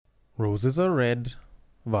Roses are red,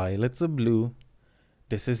 violets are blue.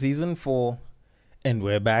 This is season 4, and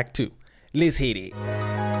we're back too. Let's hit it.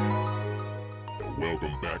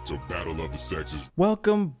 Welcome back to Battle of the Sexes.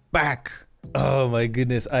 Welcome back. Oh my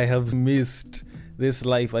goodness, I have missed this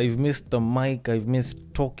life. I've missed the mic. I've missed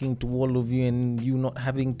talking to all of you and you not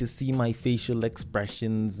having to see my facial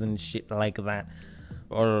expressions and shit like that.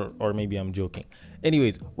 Or maybe I'm joking.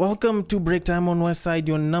 Anyways, welcome to Break Time on Westside,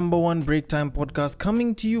 your number one break time podcast,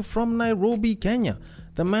 coming to you from Nairobi, Kenya.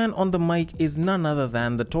 The man on the mic is none other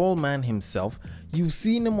than the tall man himself. You've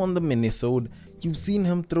seen him on the minisode, you've seen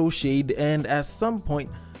him throw shade, and at some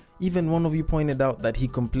point, even one of you pointed out that he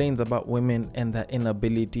complains about women and their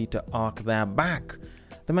inability to arc their back.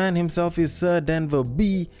 The man himself is Sir Denver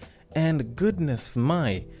B, and goodness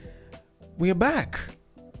my, we're back.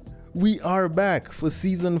 We are back for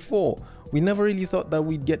season 4. We never really thought that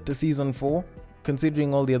we'd get to season 4,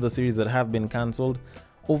 considering all the other series that have been cancelled.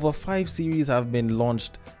 Over 5 series have been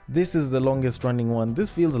launched. This is the longest running one. This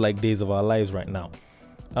feels like Days of Our Lives right now.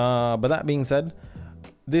 But that being said,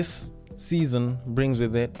 this season brings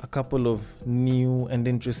with it a couple of new and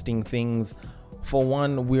interesting things. For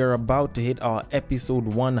one, we're about to hit our episode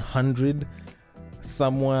 100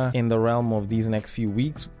 somewhere in the realm of these next few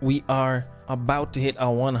weeks. We are about to hit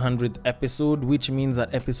our 100th episode, which means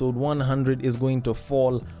that episode 100 is going to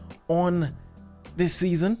fall on this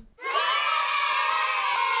season.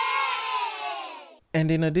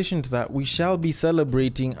 And in addition to that, we shall be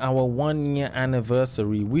celebrating our 1 year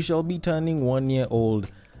anniversary. We shall be turning 1 year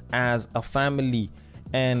old as a family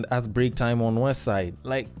and as Break Time on Westside.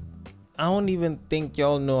 Like, I don't even think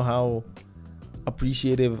y'all know how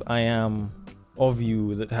appreciative I am of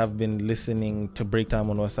you that have been listening to Break Time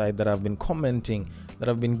on Westside, that have been commenting, that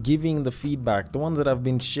have been giving the feedback, the ones that have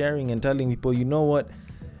been sharing and telling people, you know what,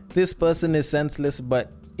 this person is senseless, but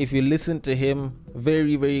if you listen to him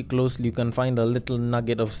very, very closely, you can find a little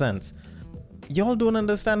nugget of sense. Y'all don't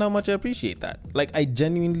understand how much I appreciate that. Like, I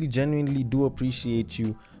genuinely do appreciate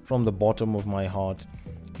you from the bottom of my heart.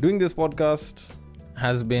 Doing this podcast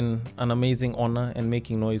has been an amazing honor, and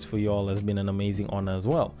making noise for y'all has been an amazing honor as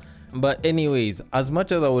well. But anyways, as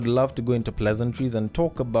much as I would love to go into pleasantries and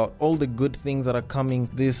talk about all the good things that are coming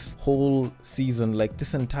this whole season, like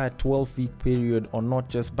this entire 12-week period on not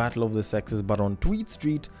just Battle of the Sexes but on Tweet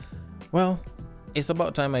Street, well, it's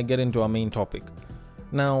about time I get into our main topic.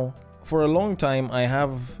 Now, for a long time I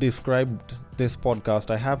have described this podcast,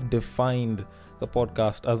 I have defined the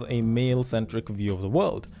podcast as a male-centric view of the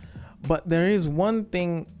world. But there is one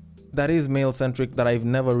thing that is male-centric that I've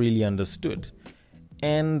never really understood.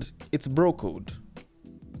 And it's bro code.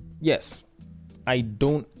 Yes, I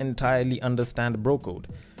don't entirely understand bro code.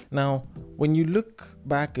 Now, when you look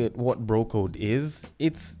back at what bro code is,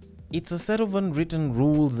 it's a set of unwritten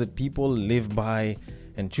rules that people live by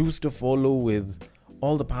and choose to follow with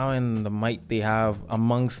all the power and the might they have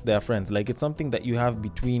amongst their friends. Like, it's something that you have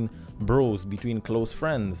between bros, between close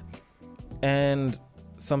friends. And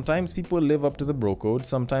sometimes people live up to the bro code,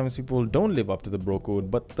 sometimes people don't live up to the bro code,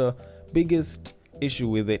 but the biggest issue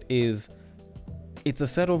with it is it's a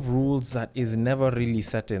set of rules that is never really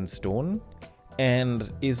set in stone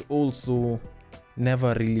and is also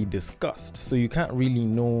never really discussed, so you can't really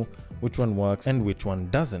know which one works and which one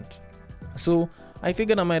doesn't. So I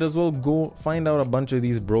figured I might as well go find out a bunch of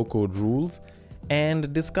these bro code rules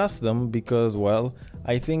and discuss them, because, well,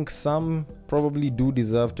 I think some probably do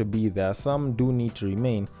deserve to be there, some do need to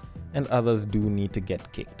remain, and others do need to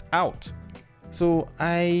get kicked out. So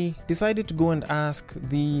I decided to go and ask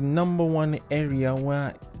the number one area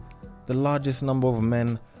where the largest number of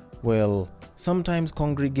men will sometimes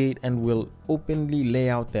congregate and will openly lay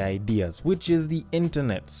out their ideas, which is the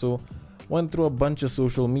internet. So went through a bunch of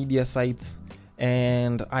social media sites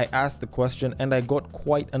and I asked the question and I got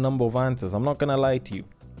quite a number of answers. I'm not gonna lie to you.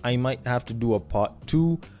 I might have to do a part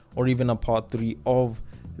 2 or even a part 3 of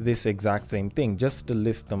this exact same thing just to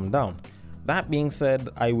list them down. That being said,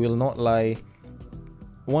 I will not lie.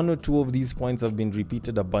 1 or 2 of these points have been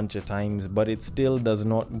repeated a bunch of times, but it still does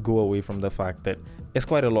not go away from the fact that it's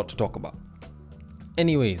quite a lot to talk about.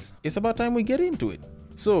 Anyways, it's about time we get into it.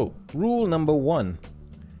 So, rule number 1,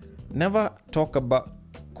 never talk about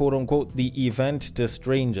quote unquote the event to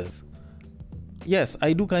strangers. Yes,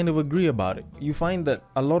 I do kind of agree about it. You find that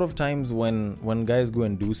a lot of times when guys go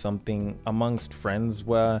and do something amongst friends,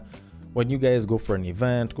 where when you guys go for an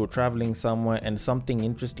event, go traveling somewhere, and something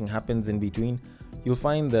interesting happens in between, you'll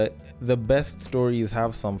find that the best stories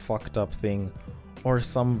have some fucked up thing or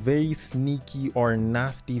some very sneaky or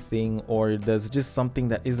nasty thing, or there's just something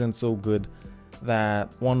that isn't so good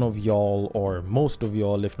that one of y'all, or most of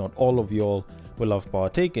y'all, if not all of y'all, will have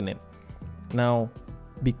partaken in. Now,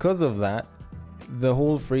 because of that, the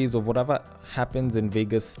whole phrase of whatever happens in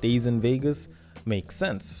Vegas stays in Vegas makes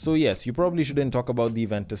sense. So yes, you probably shouldn't talk about the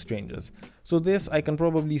event to strangers. So this I can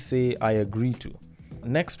probably say I agree to.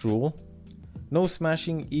 Next rule, no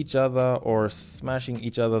smashing each other or smashing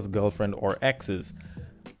each other's girlfriend or exes.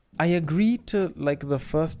 I agree to like the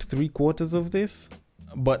first 3/4 of this,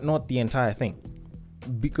 but not the entire thing.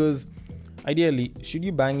 Because ideally, should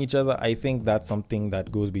you bang each other, I think that's something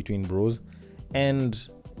that goes between bros. And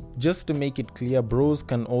just to make it clear, bros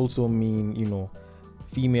can also mean,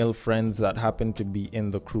 female friends that happen to be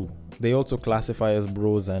in the crew. They also classify as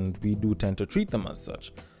bros, and we do tend to treat them as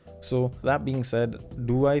such. So that being said,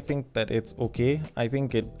 do I think that it's okay? I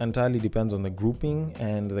think it entirely depends on the grouping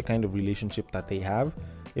and the kind of relationship that they have.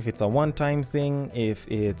 If it's a one-time thing, if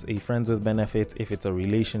it's a friends with benefits, if it's a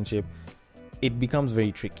relationship, it becomes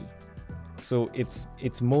very tricky. So it's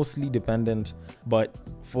mostly dependent, but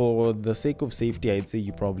for the sake of safety, I'd say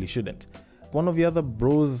you probably shouldn't. One of the other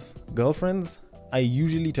bros' girlfriends, I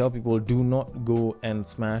usually tell people, do not go and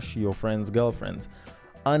smash your friends' girlfriends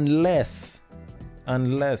unless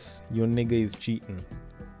your nigga is cheating.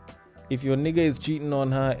 If your nigga is cheating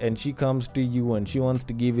on her and she comes to you and she wants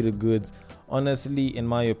to give you the goods, honestly, in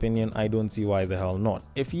my opinion, I don't see why the hell not.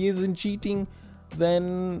 If he isn't cheating,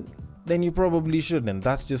 then you probably shouldn't.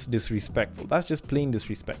 That's just disrespectful. That's just plain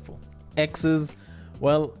disrespectful. Exes,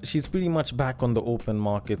 well, she's pretty much back on the open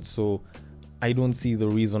market, so I don't see the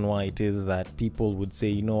reason why it is that people would say,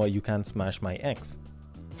 you can't smash my ex.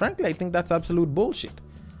 Frankly, I think that's absolute bullshit.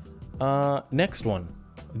 Next one.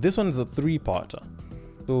 This one's a 3-parter.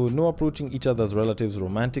 So no approaching each other's relatives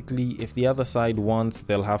romantically. If the other side wants,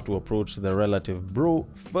 they'll have to approach their relative bro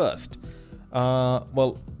first.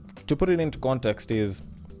 Well, to put it into context is,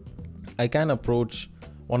 I can approach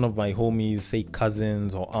one of my homies, say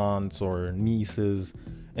cousins or aunts or nieces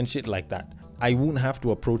and shit like that. I won't have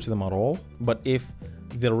to approach them at all. But if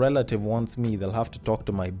the relative wants me, they'll have to talk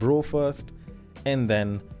to my bro first. And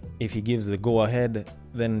then if he gives the go ahead,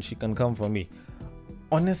 then she can come for me.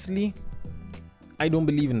 Honestly, I don't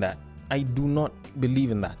believe in that. I do not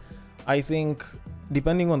believe in that. I think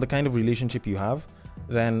depending on the kind of relationship you have,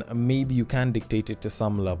 then maybe you can dictate it to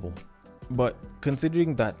some level. But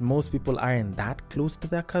considering that most people aren't that close to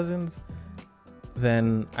their cousins,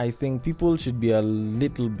 then I think people should be a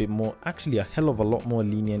little bit more, actually a hell of a lot more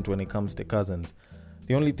lenient when it comes to cousins.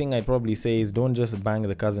 The only thing I'd probably say is don't just bang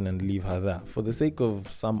the cousin and leave her there. For the sake of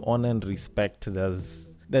some honor and respect,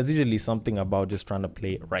 there's usually something about just trying to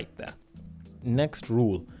play it right there. Next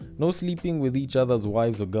rule, no sleeping with each other's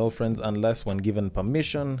wives or girlfriends unless when given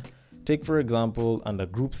permission. Take for example, under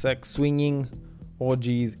group sex, swinging,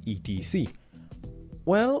 orgies, etc.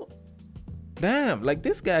 Well, damn, like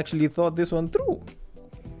this guy actually thought this one through.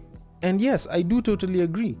 And yes, I do totally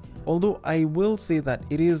agree. Although I will say that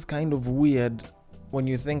it is kind of weird when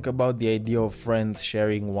you think about the idea of friends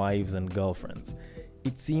sharing wives and girlfriends.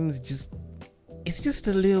 It seems it's just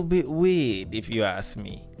a little bit weird if you ask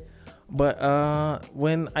me. But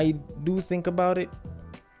when I do think about it,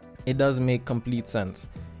 it does make complete sense.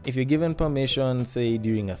 If you're given permission, say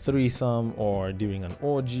during a threesome or during an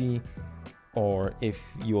orgy, or if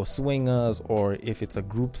you're swingers, or if it's a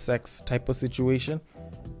group sex type of situation,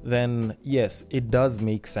 then yes, it does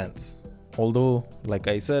make sense. Although, like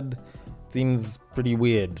I said, it seems pretty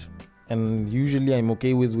weird. And usually I'm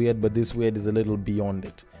okay with weird, but this weird is a little beyond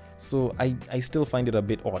it. So I still find it a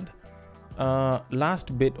bit odd.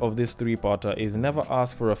 Last bit of this 3-parter is never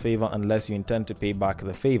ask for a favor unless you intend to pay back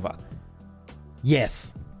the favor.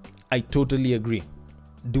 Yes, I totally agree.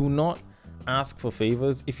 Do not ask for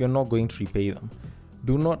favors if you're not going to repay them.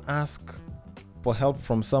 Do not ask for help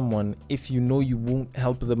from someone if you know you won't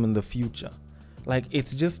help them in the future. Like,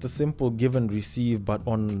 it's just a simple give and receive, but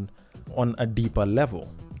on a deeper level.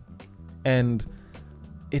 And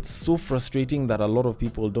it's so frustrating that a lot of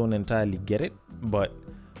people don't entirely get it, but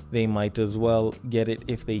they might as well get it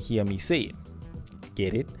if they hear me say it.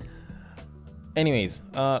 Get it? Anyways,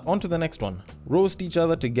 on to the next one. Roast each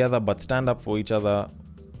other together but stand up for each other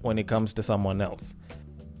when it comes to someone else.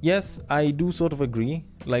 Yes, I do sort of agree.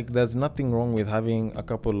 Like, there's nothing wrong with having a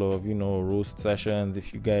couple of, roast sessions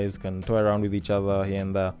if you guys can toy around with each other here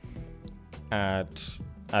and there at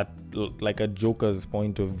like a joker's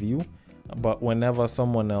point of view. But whenever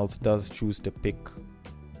someone else does choose to pick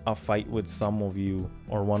a fight with some of you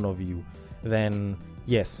or one of you, then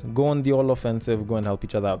yes, go on the all offensive, go and help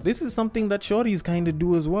each other out. This is something that shorties kind of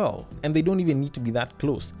do as well, and they don't even need to be that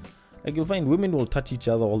close. Like, you'll find women will touch each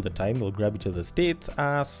other all the time. They'll grab each other's tits,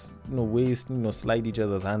 ass, waist, slide each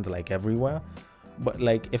other's hands like everywhere. But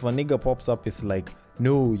like, if a nigga pops up, it's like,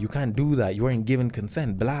 no, you can't do that. You weren't given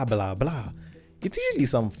consent, blah, blah, blah. it's usually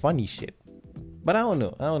some funny shit. But I don't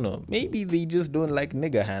know. Maybe they just don't like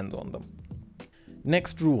nigger hands on them.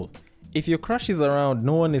 Next rule. If your crush is around,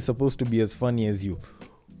 no one is supposed to be as funny as you.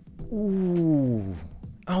 Ooh,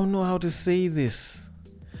 I don't know how to say this.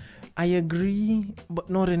 I agree, but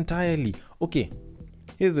not entirely. Okay,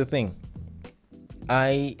 here's the thing.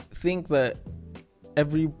 I think that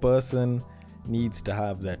every person needs to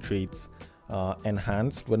have their traits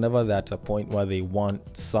enhanced whenever they're at a point where they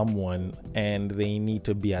want someone and they need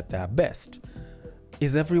to be at their best.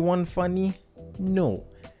 Is everyone funny? No.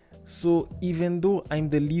 So even though I'm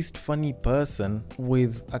the least funny person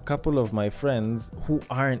with a couple of my friends who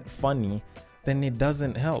aren't funny, then it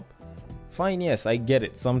doesn't help. Fine, yes, I get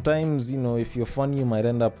it. Sometimes, if you're funny, you might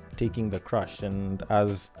end up taking the crush. And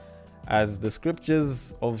as the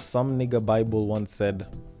scriptures of some nigger Bible once said,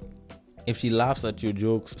 if she laughs at your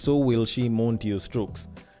jokes, so will she moan to your strokes.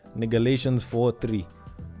 Galatians 4:3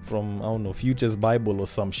 from, Future's Bible or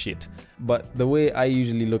some shit. But the way I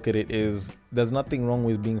usually look at it is, there's nothing wrong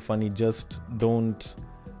with being funny, just don't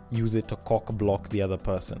use it to cock block the other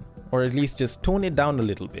person. Or at least just tone it down a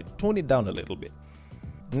little bit.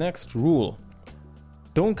 Next rule.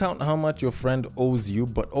 Don't count how much your friend owes you,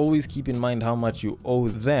 but always keep in mind how much you owe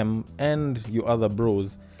them and your other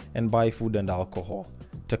bros, and buy food and alcohol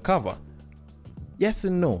to cover. Yes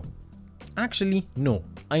and no. Actually, no.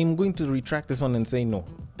 I'm going to retract this one and say no.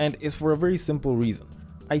 And it's for a very simple reason.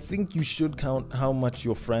 I think you should count how much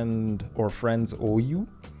your friend or friends owe you.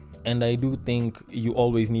 And I do think you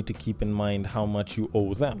always need to keep in mind how much you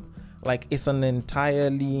owe them. Like, it's an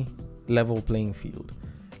entirely level playing field.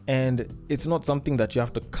 And it's not something that you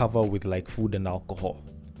have to cover with like food and alcohol.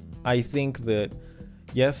 I think that,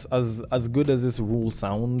 yes, as good as this rule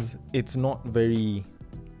sounds, it's not very,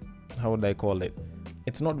 how would I call it?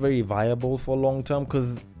 It's not very viable for long term,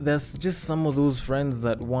 because there's just some of those friends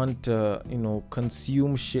that want to,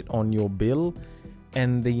 consume shit on your bill,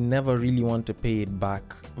 and they never really want to pay it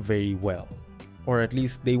back very well. Or at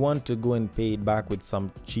least they want to go and pay it back with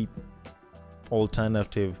some cheap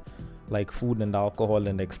alternative like food and alcohol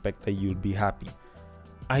and expect that you'll be happy.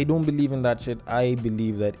 I don't believe in that shit. I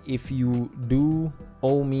believe that if you do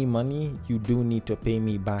owe me money, you do need to pay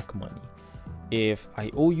me back money. If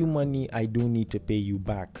I owe you money, I do need to pay you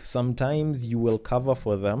back. Sometimes you will cover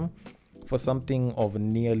for them for something of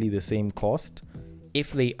nearly the same cost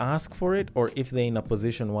if they ask for it, or if they're in a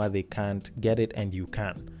position where they can't get it and you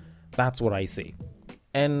can. That's what I say.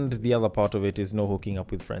 And the other part of it is no hooking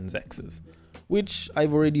up with friends' exes, which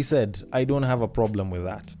I've already said, I don't have a problem with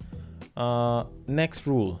that. Next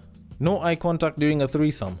rule. No eye contact during a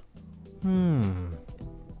threesome.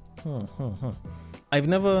 I've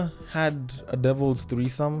never had a devil's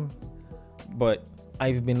threesome, but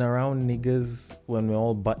I've been around niggas when we're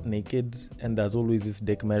all butt naked and there's always this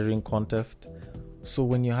dick measuring contest. So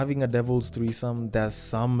when you're having a devil's threesome, there's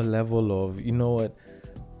some level of, you know what,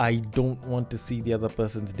 I don't want to see the other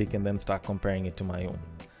person's dick and then start comparing it to my own.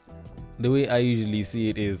 The way I usually see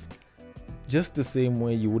it is just the same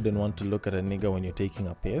way you wouldn't want to look at a nigga when you're taking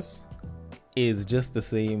a piss, is just the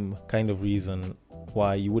same kind of reason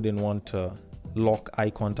why you wouldn't want to lock eye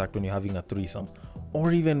contact when you're having a threesome,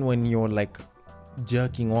 or even when you're like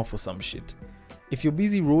jerking off or some shit. If you're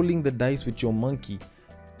busy rolling the dice with your monkey,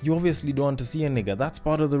 you obviously don't want to see a nigga. That's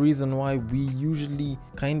part of the reason why we usually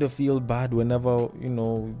kind of feel bad whenever,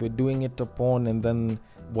 we're doing it to porn, and then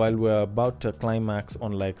while we're about to climax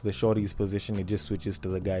on like the shorty's position, it just switches to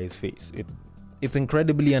the guy's face. It's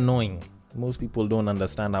incredibly annoying. Most people don't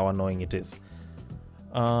understand how annoying it is.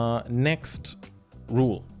 Next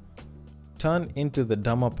rule. Turn into the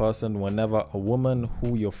dumber person whenever a woman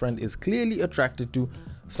who your friend is clearly attracted to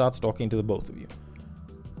starts talking to the both of you.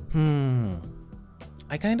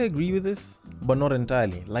 I kind of agree with this, but not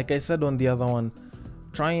entirely. Like I said on the other one,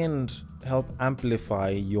 try and help amplify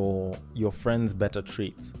your friend's better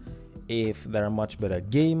traits. If they're a much better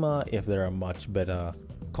gamer, if they're a much better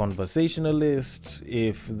conversationalist,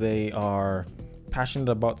 if they are passionate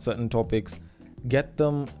about certain topics, get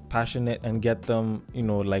them passionate and get them,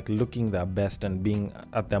 like looking their best and being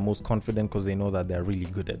at their most confident, because they know that they're really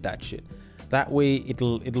good at that shit. That way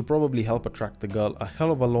it'll probably help attract the girl a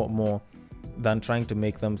hell of a lot more than trying to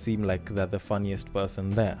make them seem like they're the funniest person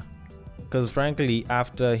there. Because frankly,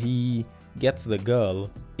 after he gets the girl,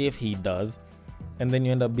 if he does, and then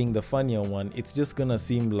you end up being the funnier one, it's just gonna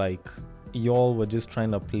seem like y'all were just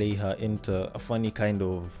trying to play her into a funny kind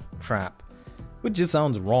of trap, which just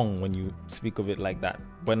sounds wrong when you speak of it like that,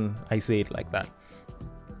 when I say it like that.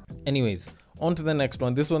 Anyways, on to the next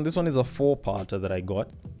one. This one is a 4-parter that I got.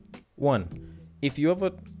 1. If you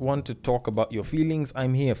ever want to talk about your feelings,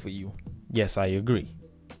 I'm here for you. Yes, I agree.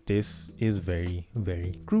 This is very,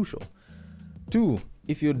 very crucial. 2,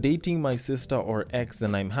 if you're dating my sister or ex,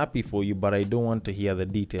 then I'm happy for you, but I don't want to hear the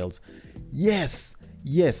details. Yes,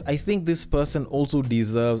 I think this person also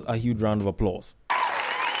deserves a huge round of applause.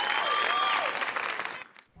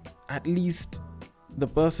 At least the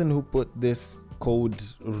person who put this code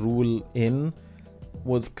rule in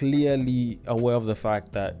was clearly aware of the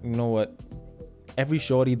fact that, you know what, every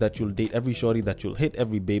shorty that you'll date, every shorty that you'll hit,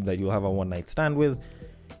 every babe that you'll have a one night stand with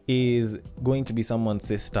is going to be someone's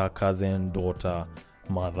sister, cousin, daughter,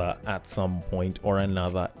 mother at some point or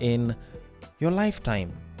another in your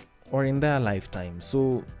lifetime or in their lifetime.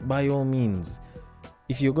 So by all means,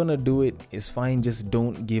 if you're gonna do it, it's fine, just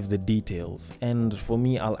don't give the details. And for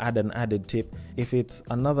me, I'll add an added tip. If it's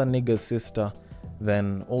another nigga's sister,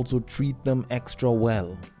 then also treat them extra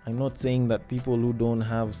well. I'm not saying that people who don't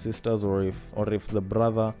have sisters or if the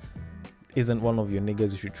brother isn't one of your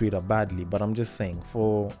niggas, you should treat her badly. But I'm just saying,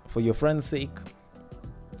 for your friend's sake,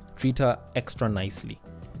 treat her extra nicely.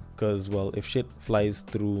 Because, well, if shit flies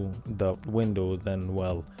through the window, then,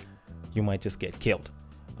 well, you might just get killed.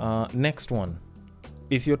 Next one.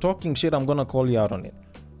 If you're talking shit, I'm gonna call you out on it.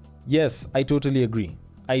 Yes, I totally agree.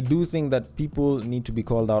 I do think that people need to be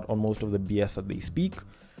called out on most of the BS that they speak.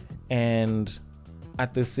 And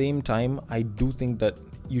at the same time, I do think that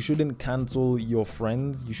you shouldn't cancel your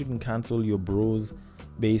friends. You shouldn't cancel your bros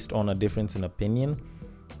based on a difference in opinion.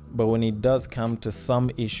 But when it does come to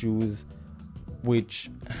some issues which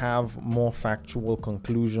have more factual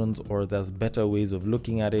conclusions or there's better ways of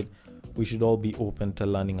looking at it, we should all be open to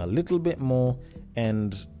learning a little bit more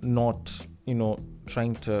and not,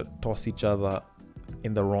 trying to toss each other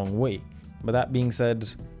in the wrong way. But that being said,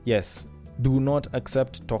 yes, do not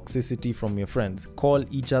accept toxicity from your friends. Call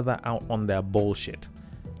each other out on their bullshit.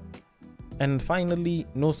 And finally,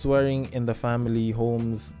 no swearing in the family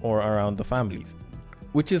homes or around the families,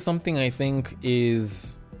 which is something I think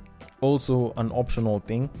is also an optional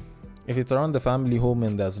thing. If it's around the family home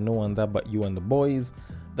and there's no one there but you and the boys,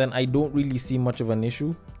 then I don't really see much of an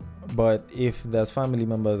issue. But if there's family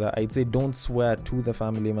members, I'd say don't swear to the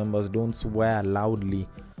family members, don't swear loudly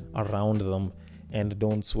around them, and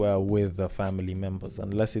don't swear with the family members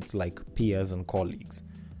unless it's like peers and colleagues.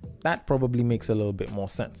 That probably makes a little bit more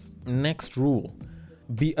sense. Next rule: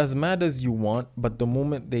 be as mad as you want, but the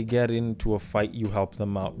moment they get into a fight, you help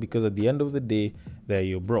them out, because at the end of the day, they're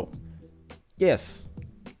your bro. Yes,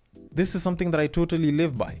 this is something that I totally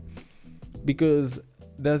live by, because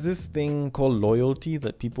there's this thing called loyalty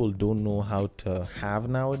that people don't know how to have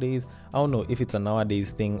nowadays. I don't know if it's a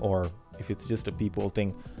nowadays thing or if it's just a people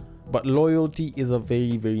thing, but loyalty is a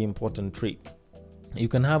very, very important trait. You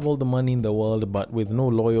can have all the money in the world, but with no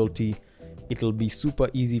loyalty, it'll be super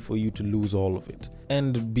easy for you to lose all of it.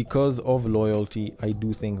 And because of loyalty, I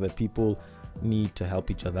do think that people need to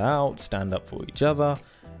help each other out, stand up for each other,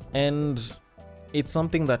 and it's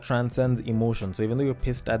something that transcends emotion. So even though you're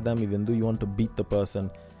pissed at them, even though you want to beat the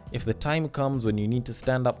person, if the time comes when you need to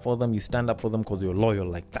stand up for them, you stand up for them because you're loyal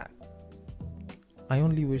like that. I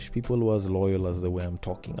only wish people were as loyal as the way I'm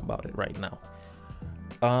talking about it right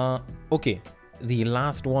now. Okay, the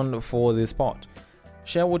last one for this part.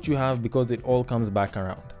 Share what you have because it all comes back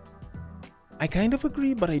around. I kind of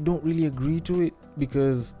agree, but I don't really agree to it,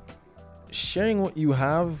 because sharing what you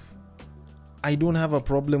have, I don't have a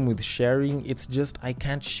problem with sharing. It's just I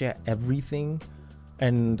can't share everything,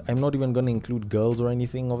 and I'm not even going to include girls or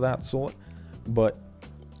anything of that sort. But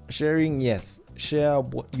sharing, yes, share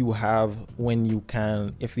what you have when you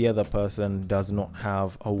can, if the other person does not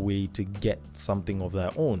have a way to get something of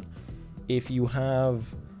their own. If you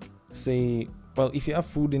have, if you have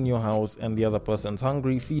food in your house and the other person's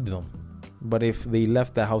hungry, feed them. But if they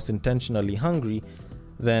left the house intentionally hungry,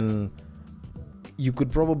 then you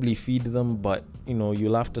could probably feed them, but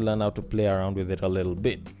you'll have to learn how to play around with it a little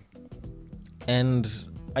bit. And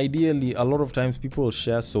ideally, a lot of times people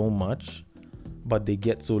share so much, but they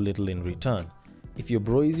get so little in return. If your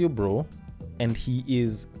bro is your bro and he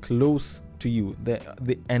is close to you,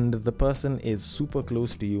 and the person is super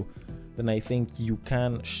close to you, then I think you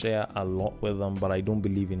can share a lot with them, but I don't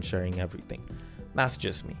believe in sharing everything. That's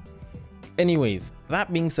just me. Anyways,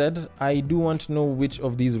 that being said, I do want to know which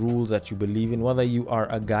of these rules that you believe in, whether you are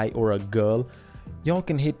a guy or a girl. Y'all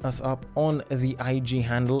can hit us up on the IG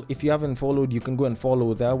handle. If you haven't followed, you can go and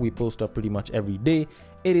follow there. We post up pretty much every day.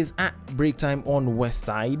 It is at Breaktime on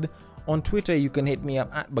Westside. On Twitter, you can hit me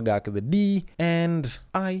up at Bagaka the D, and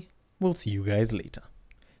I will see you guys later.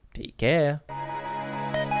 Take care.